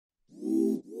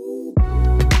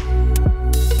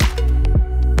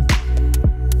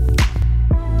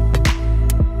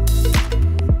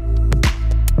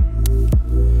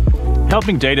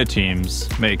Helping data teams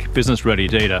make business-ready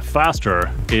data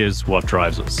faster is what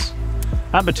drives us.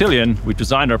 At Matillion, we've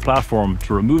designed our platform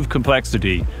to remove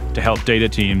complexity to help data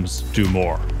teams do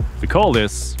more. We call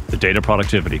this the Data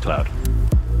Productivity Cloud.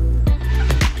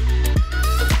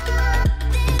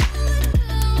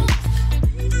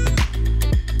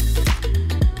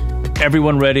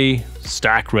 Everyone ready,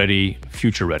 stack ready,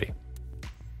 future ready.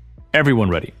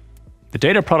 Everyone ready. The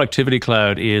Data Productivity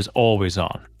Cloud is always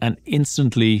on and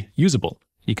instantly usable.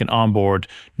 You can onboard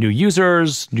new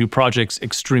users, new projects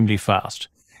extremely fast,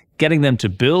 getting them to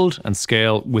build and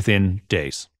scale within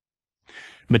days.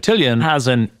 Matillion has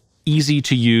an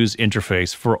easy-to-use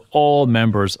interface for all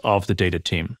members of the data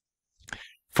team,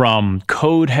 from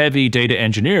code-heavy data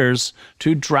engineers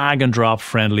to drag-and-drop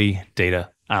friendly data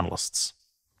analysts.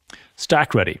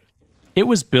 Stack ready. It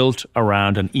was built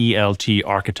around an ELT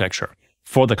architecture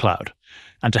for the cloud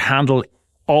and to handle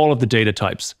all of the data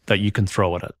types that you can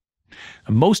throw at it.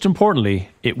 And most importantly,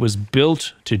 it was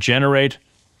built to generate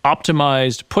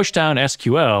optimized push-down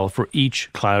SQL for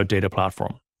each cloud data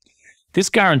platform. This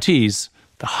guarantees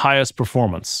the highest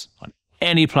performance on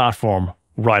any platform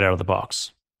right out of the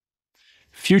box.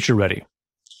 Future ready.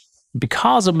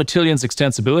 Because of Matillion's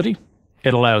extensibility,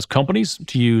 it allows companies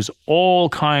to use all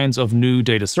kinds of new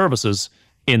data services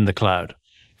in the cloud,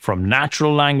 from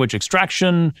natural language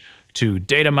extraction to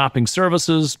data mapping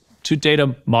services to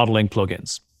data modeling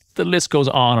plugins. The list goes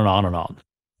on and on and on.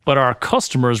 But our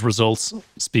customers' results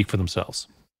speak for themselves.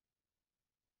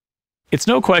 It's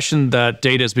no question that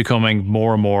data is becoming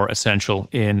more and more essential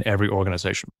in every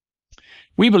organization.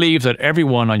 We believe that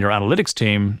everyone on your analytics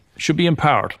team should be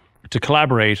empowered to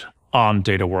collaborate on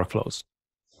data workflows.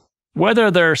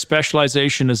 Whether their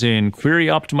specialization is in query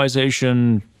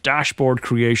optimization, dashboard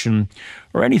creation,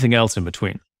 or anything else in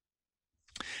between.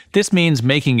 This means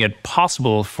making it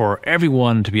possible for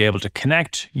everyone to be able to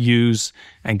connect, use,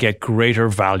 and get greater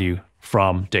value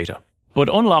from data.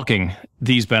 But unlocking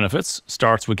these benefits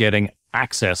starts with getting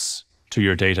access to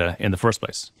your data in the first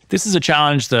place. This is a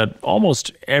challenge that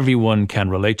almost everyone can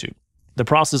relate to. The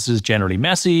process is generally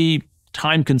messy,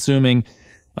 time-consuming,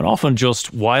 and often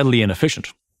just wildly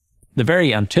inefficient. The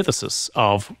very antithesis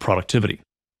of productivity.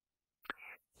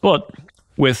 But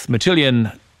with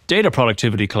Matillion Data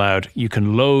Productivity Cloud, you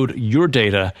can load your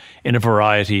data in a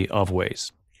variety of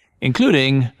ways,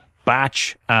 including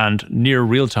batch and near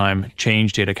real-time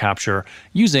change data capture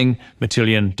using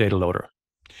Matillion Data Loader.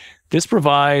 This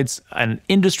provides an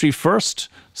industry-first,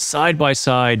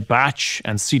 side-by-side batch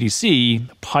and CDC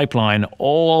pipeline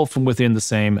all from within the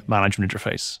same management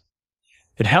interface.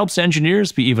 It helps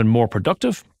engineers be even more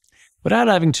productive without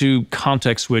having to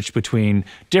context switch between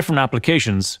different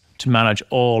applications to manage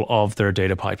all of their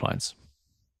data pipelines.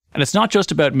 And it's not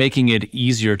just about making it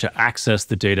easier to access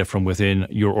the data from within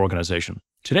your organization.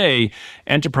 Today,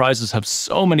 enterprises have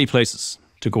so many places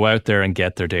to go out there and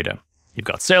get their data. You've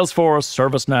got Salesforce,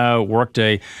 ServiceNow,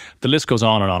 Workday, the list goes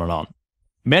on and on and on.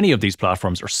 Many of these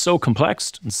platforms are so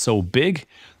complex and so big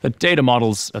that data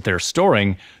models that they're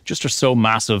storing just are so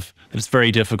massive that it's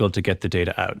very difficult to get the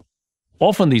data out.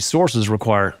 Often these sources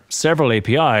require several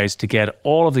APIs to get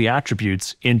all of the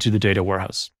attributes into the data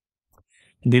warehouse.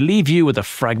 And they leave you with a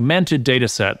fragmented data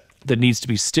set that needs to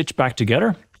be stitched back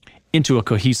together into a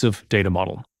cohesive data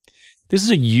model. This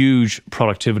is a huge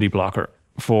productivity blocker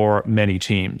for many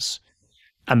teams,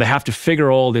 and they have to figure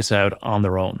all this out on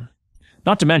their own.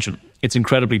 Not to mention, it's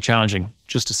incredibly challenging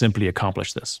just to simply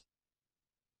accomplish this.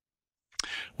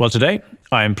 Well, today,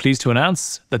 I am pleased to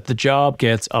announce that the job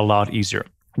gets a lot easier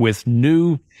with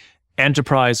new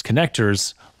enterprise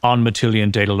connectors on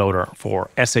Matillion Data Loader for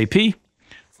SAP,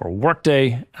 for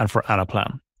Workday, and for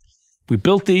Anaplan. We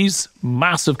built these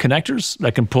massive connectors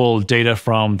that can pull data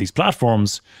from these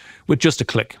platforms with just a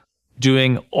click,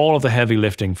 doing all of the heavy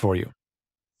lifting for you.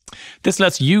 This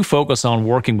lets you focus on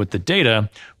working with the data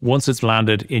once it's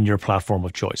landed in your platform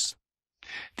of choice.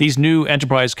 These new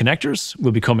enterprise connectors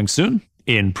will be coming soon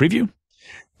in preview.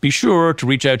 Be sure to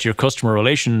reach out to your customer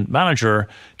relation manager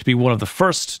to be one of the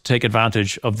first to take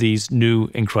advantage of these new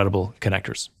incredible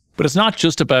connectors. But it's not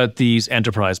just about these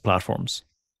enterprise platforms.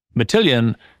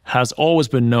 Matillion has always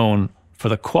been known for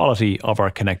the quality of our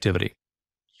connectivity.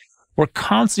 We're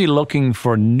constantly looking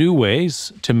for new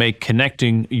ways to make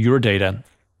connecting your data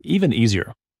even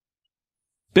easier.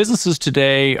 Businesses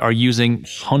today are using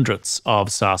hundreds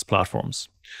of SaaS platforms.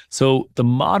 So the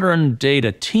modern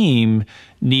data team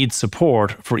needs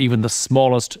support for even the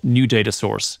smallest new data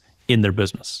source in their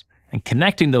business. And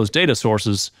connecting those data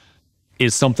sources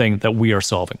is something that we are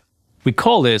solving. We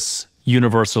call this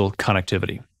universal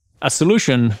connectivity, a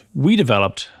solution we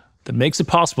developed that makes it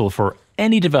possible for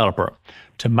any developer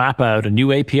to map out a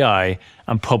new API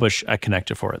and publish a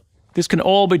connector for it. This can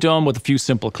all be done with a few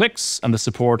simple clicks and the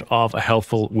support of a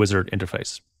helpful wizard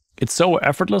interface. It's so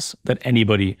effortless that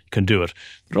anybody can do it.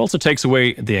 It also takes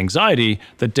away the anxiety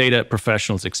that data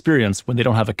professionals experience when they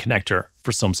don't have a connector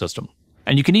for some system.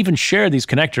 And you can even share these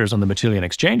connectors on the Matillion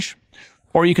Exchange,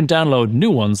 or you can download new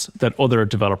ones that other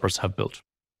developers have built.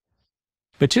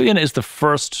 Matillion is the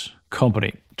first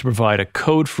company to provide a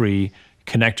code-free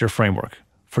connector framework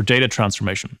for data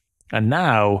transformation. And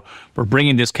now we're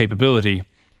bringing this capability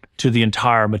to the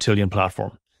entire Matillion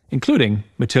platform, including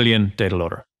Matillion Data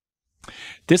Loader.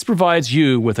 This provides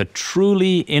you with a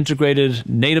truly integrated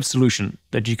native solution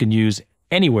that you can use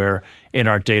anywhere in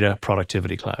our data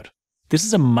productivity cloud. This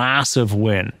is a massive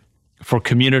win for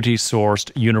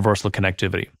community-sourced universal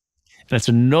connectivity. And it's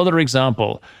another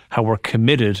example how we're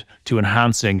committed to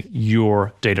enhancing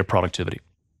your data productivity.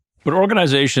 But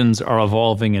organizations are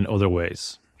evolving in other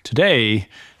ways. Today,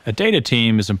 a data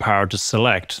team is empowered to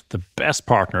select the best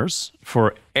partners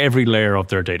for every layer of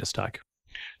their data stack,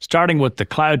 starting with the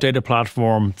cloud data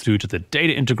platform through to the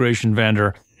data integration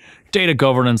vendor, data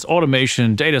governance,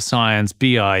 automation, data science,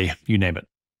 BI, you name it.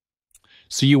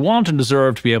 So you want and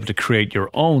deserve to be able to create your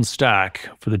own stack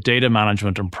for the data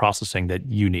management and processing that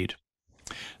you need.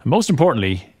 And most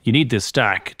importantly, you need this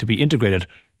stack to be integrated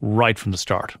right from the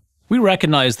start. We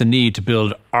recognize the need to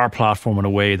build our platform in a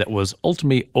way that was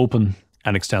ultimately open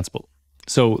and extensible.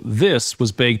 So this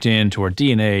was baked into our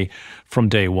DNA from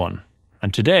day one.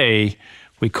 And today,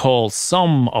 we call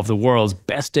some of the world's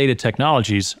best data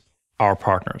technologies our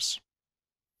partners.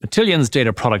 Matillion's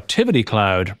Data Productivity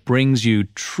Cloud brings you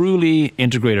truly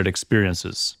integrated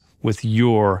experiences with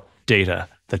your data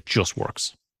that just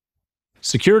works.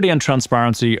 Security and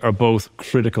transparency are both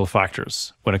critical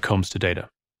factors when it comes to data.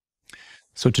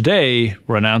 So today,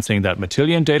 we're announcing that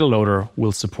Matillion Data Loader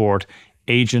will support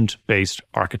agent-based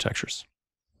architectures.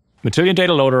 Matillion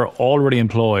Data Loader already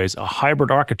employs a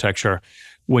hybrid architecture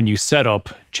when you set up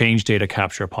change data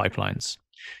capture pipelines.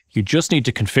 You just need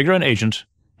to configure an agent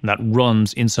that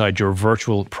runs inside your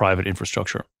virtual private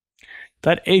infrastructure.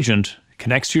 That agent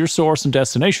connects to your source and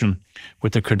destination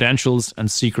with the credentials and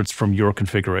secrets from your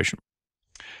configuration.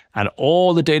 And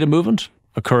all the data movement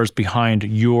occurs behind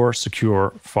your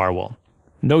secure firewall.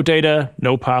 No data,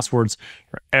 no passwords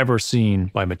are ever seen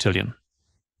by Matillion.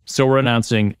 So we're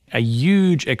announcing a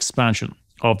huge expansion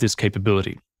of this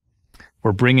capability.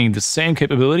 We're bringing the same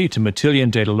capability to Matillion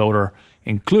Data Loader,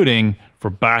 including for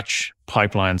batch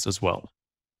pipelines as well.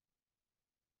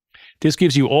 This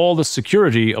gives you all the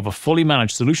security of a fully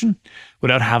managed solution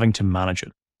without having to manage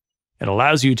it. It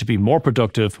allows you to be more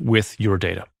productive with your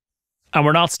data. And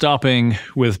we're not stopping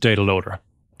with Data Loader.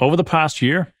 Over the past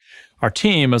year, our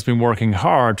team has been working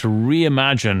hard to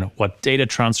reimagine what data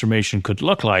transformation could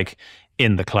look like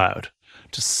in the cloud,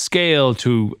 to scale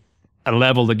to a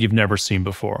level that you've never seen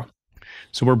before.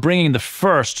 So we're bringing the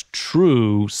first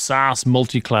true SaaS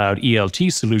multi-cloud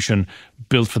ELT solution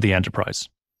built for the enterprise.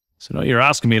 So now you're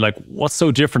asking me, like, what's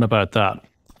so different about that?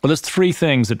 Well, there's three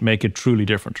things that make it truly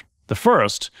different. The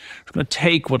first, we're going to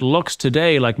take what looks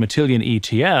today like Matillion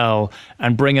ETL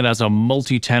and bring it as a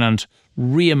multi-tenant,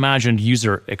 reimagined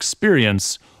user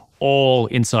experience all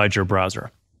inside your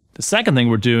browser. The second thing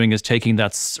we're doing is taking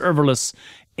that serverless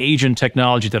agent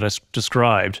technology that I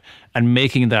described and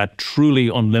making that truly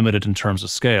unlimited in terms of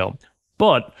scale.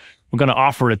 But we're going to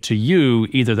offer it to you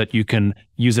either that you can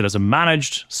use it as a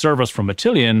managed service from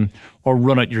Matillion or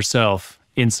run it yourself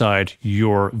inside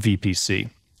your VPC.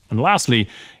 And lastly,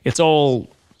 it's all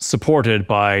supported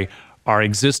by our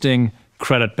existing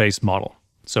credit-based model.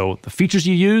 So the features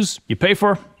you use, you pay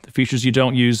for. The features you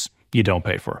don't use, you don't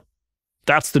pay for.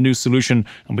 That's the new solution,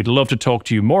 and we'd love to talk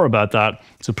to you more about that.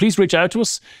 So please reach out to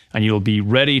us, and you'll be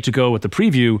ready to go with the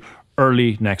preview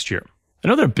early next year.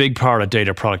 Another big part of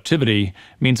data productivity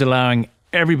means allowing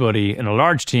everybody in a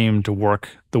large team to work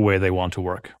the way they want to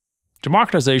work.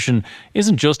 Democratization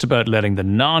isn't just about letting the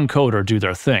non-coder do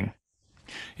their thing.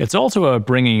 It's also about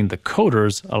bringing the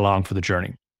coders along for the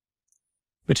journey.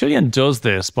 Matillion does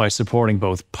this by supporting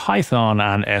both Python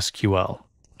and SQL,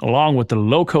 along with the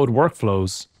low-code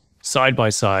workflows side by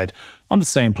side on the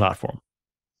same platform.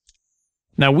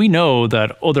 Now, we know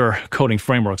that other coding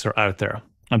frameworks are out there,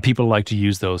 and people like to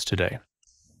use those today.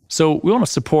 So we want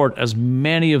to support as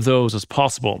many of those as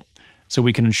possible so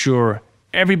we can ensure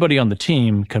everybody on the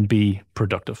team can be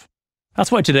productive.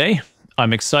 That's why today,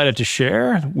 I'm excited to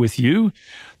share with you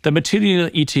that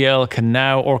Matillion ETL can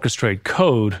now orchestrate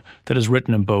code that is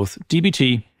written in both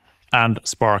dbt and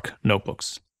Spark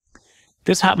notebooks.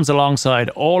 This happens alongside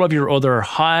all of your other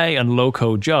high and low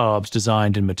code jobs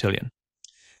designed in Matillion.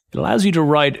 It allows you to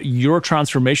write your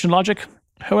transformation logic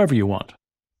however you want.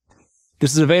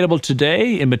 This is available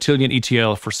today in Matillion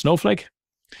ETL for Snowflake,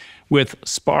 with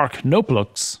Spark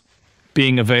Notebooks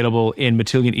being available in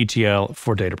Matillion ETL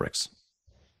for Databricks.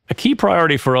 A key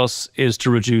priority for us is to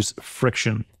reduce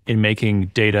friction in making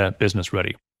data business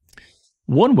ready.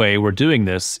 One way we're doing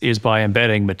this is by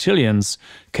embedding Matillion's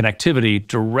connectivity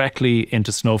directly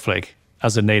into Snowflake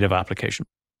as a native application.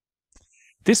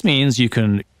 This means you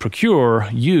can procure,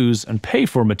 use, and pay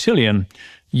for Matillion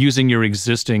using your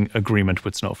existing agreement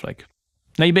with Snowflake.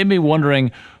 Now, you may be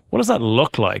wondering, what does that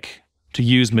look like to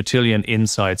use Matillion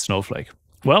inside Snowflake?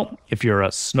 Well, if you're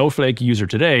a Snowflake user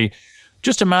today,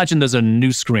 just imagine there's a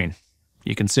new screen.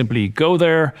 You can simply go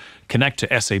there, connect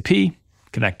to SAP,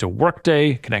 connect to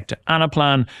Workday, connect to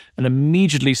Anaplan, and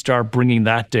immediately start bringing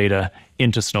that data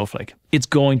into Snowflake. It's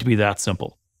going to be that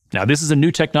simple. Now, this is a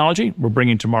new technology we're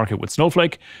bringing to market with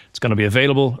Snowflake. It's going to be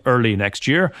available early next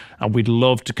year, and we'd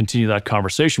love to continue that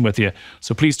conversation with you.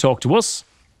 So please talk to us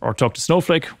or talk to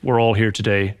Snowflake. We're all here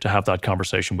today to have that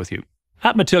conversation with you.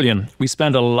 At Matillion, we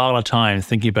spend a lot of time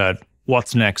thinking about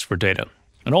what's next for data,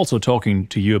 and also talking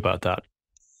to you about that.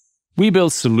 We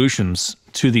build solutions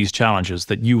to these challenges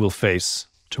that you will face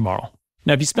tomorrow.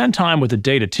 Now, if you spend time with the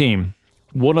data team,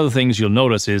 one of the things you'll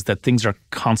notice is that things are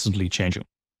constantly changing.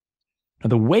 Now,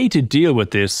 the way to deal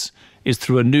with this is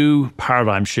through a new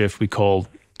paradigm shift we call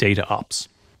data ops.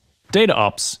 Data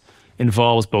ops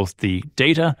involves both the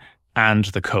data and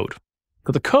the code.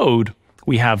 For the code,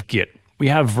 we have Git. We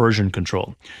have version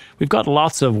control. We've got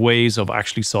lots of ways of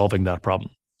actually solving that problem.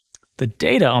 The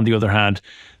data, on the other hand,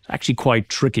 is actually quite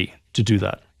tricky to do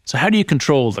that. So how do you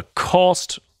control the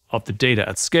cost of the data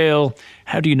at scale?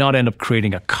 How do you not end up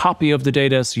creating a copy of the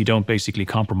data so you don't basically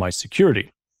compromise security?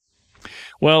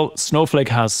 Well, Snowflake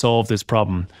has solved this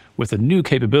problem with a new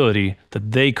capability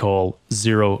that they call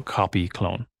zero copy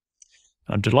clone.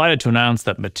 I'm delighted to announce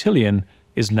that Matillion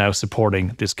is now supporting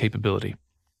this capability.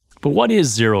 But what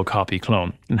is zero copy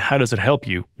clone, and how does it help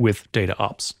you with data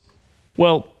ops?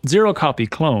 Well, zero copy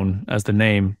clone, as the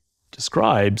name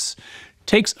describes,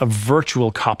 takes a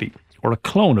virtual copy or a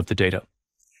clone of the data.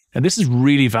 And this is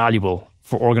really valuable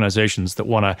for organizations that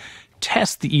want to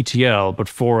test the ETL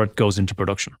before it goes into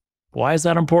production. Why is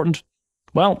that important?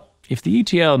 Well, if the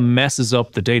ETL messes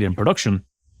up the data in production,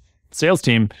 the sales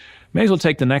team may as well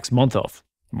take the next month off.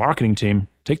 The marketing team,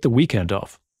 take the weekend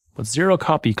off. What zero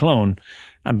copy clone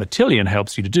and Matillion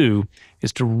helps you to do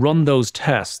is to run those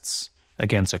tests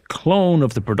against a clone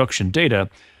of the production data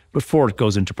before it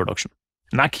goes into production.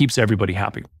 And that keeps everybody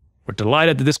happy. We're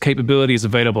delighted that this capability is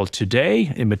available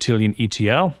today in Matillion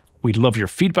ETL. We'd love your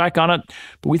feedback on it,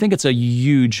 but we think it's a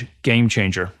huge game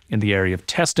changer in the area of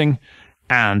testing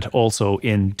and also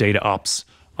in data ops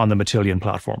on the Matillion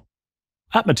platform.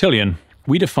 At Matillion,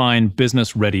 we define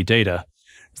business-ready data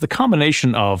as the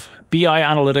combination of BI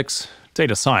analytics,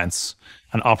 data science,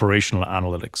 and operational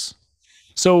analytics.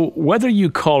 So whether you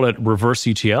call it reverse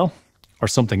ETL or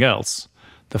something else,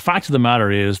 the fact of the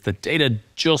matter is that data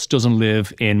just doesn't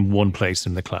live in one place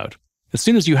in the cloud. As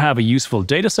soon as you have a useful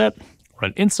data set or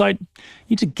an insight, you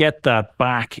need to get that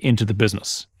back into the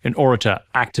business in order to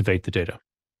activate the data.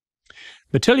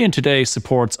 Matillion today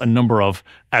supports a number of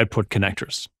output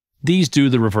connectors. These do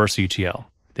the reverse ETL.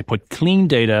 They put clean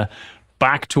data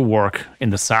back to work in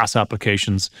the SaaS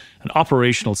applications and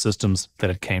operational systems that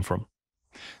it came from.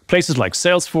 Places like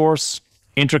Salesforce,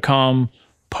 Intercom,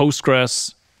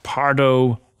 Postgres,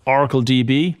 Pardo, Oracle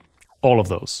DB, all of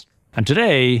those. And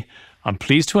today, I'm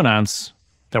pleased to announce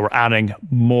that we're adding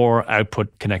more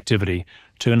output connectivity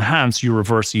to enhance your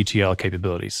reverse ETL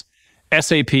capabilities.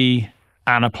 SAP,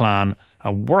 Anaplan,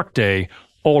 and Workday,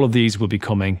 all of these will be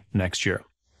coming next year.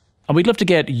 And we'd love to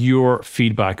get your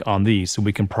feedback on these so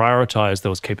we can prioritize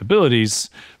those capabilities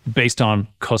based on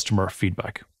customer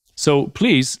feedback. So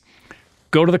please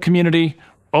go to the community,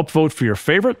 upvote for your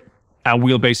favorite, and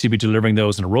we'll basically be delivering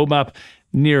those in a roadmap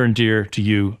near and dear to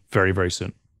you very, very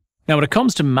soon. Now, when it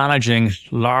comes to managing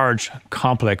large,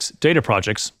 complex data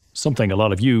projects, something a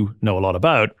lot of you know a lot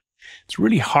about, it's a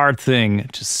really hard thing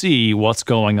to see what's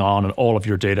going on in all of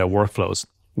your data workflows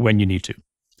when you need to,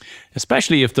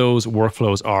 especially if those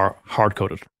workflows are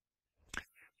hard-coded.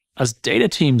 As data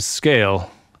teams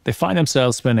scale, they find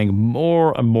themselves spending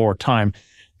more and more time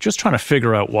just trying to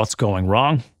figure out what's going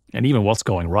wrong and even what's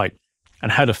going right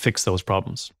and how to fix those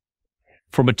problems.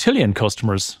 For Matillion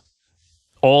customers,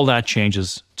 all that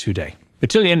changes today.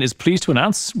 Matillion is pleased to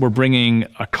announce we're bringing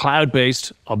a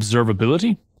cloud-based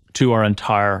observability to our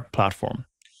entire platform.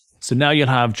 So now you'll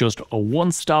have just a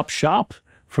one-stop shop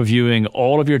for viewing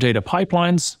all of your data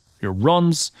pipelines, your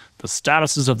runs, the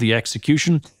statuses of the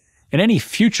execution, and any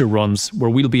future runs where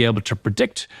we'll be able to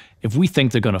predict if we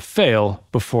think they're going to fail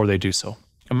before they do so.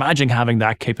 Imagine having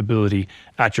that capability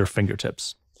at your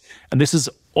fingertips. And this is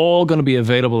all going to be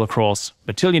available across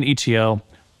Matillion ETL,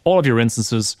 all of your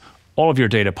instances, all of your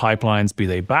data pipelines, be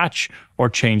they batch or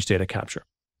change data capture.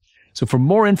 So for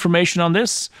more information on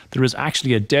this, there is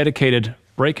actually a dedicated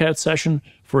breakout session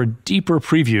for a deeper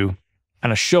preview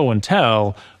and a show and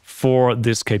tell for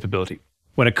this capability.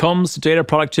 When it comes to data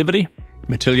productivity,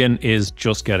 Matillion is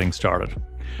just getting started.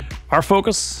 Our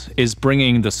focus is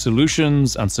bringing the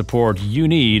solutions and support you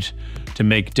need to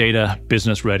make data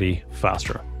business ready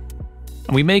faster.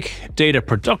 And we make data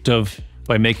productive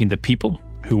by making the people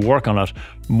who work on it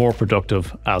more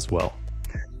productive as well.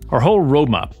 Our whole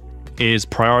roadmap is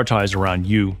prioritized around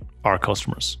you, our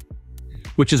customers,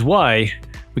 which is why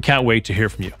we can't wait to hear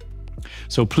from you.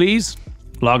 So please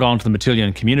log on to the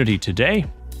Matillion community today,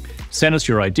 send us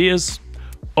your ideas,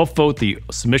 upvote the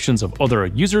submissions of other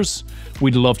users.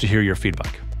 We'd love to hear your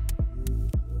feedback.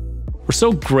 We're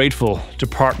so grateful to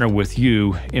partner with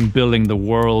you in building the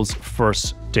world's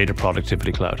first data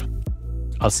productivity cloud.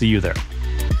 I'll see you there.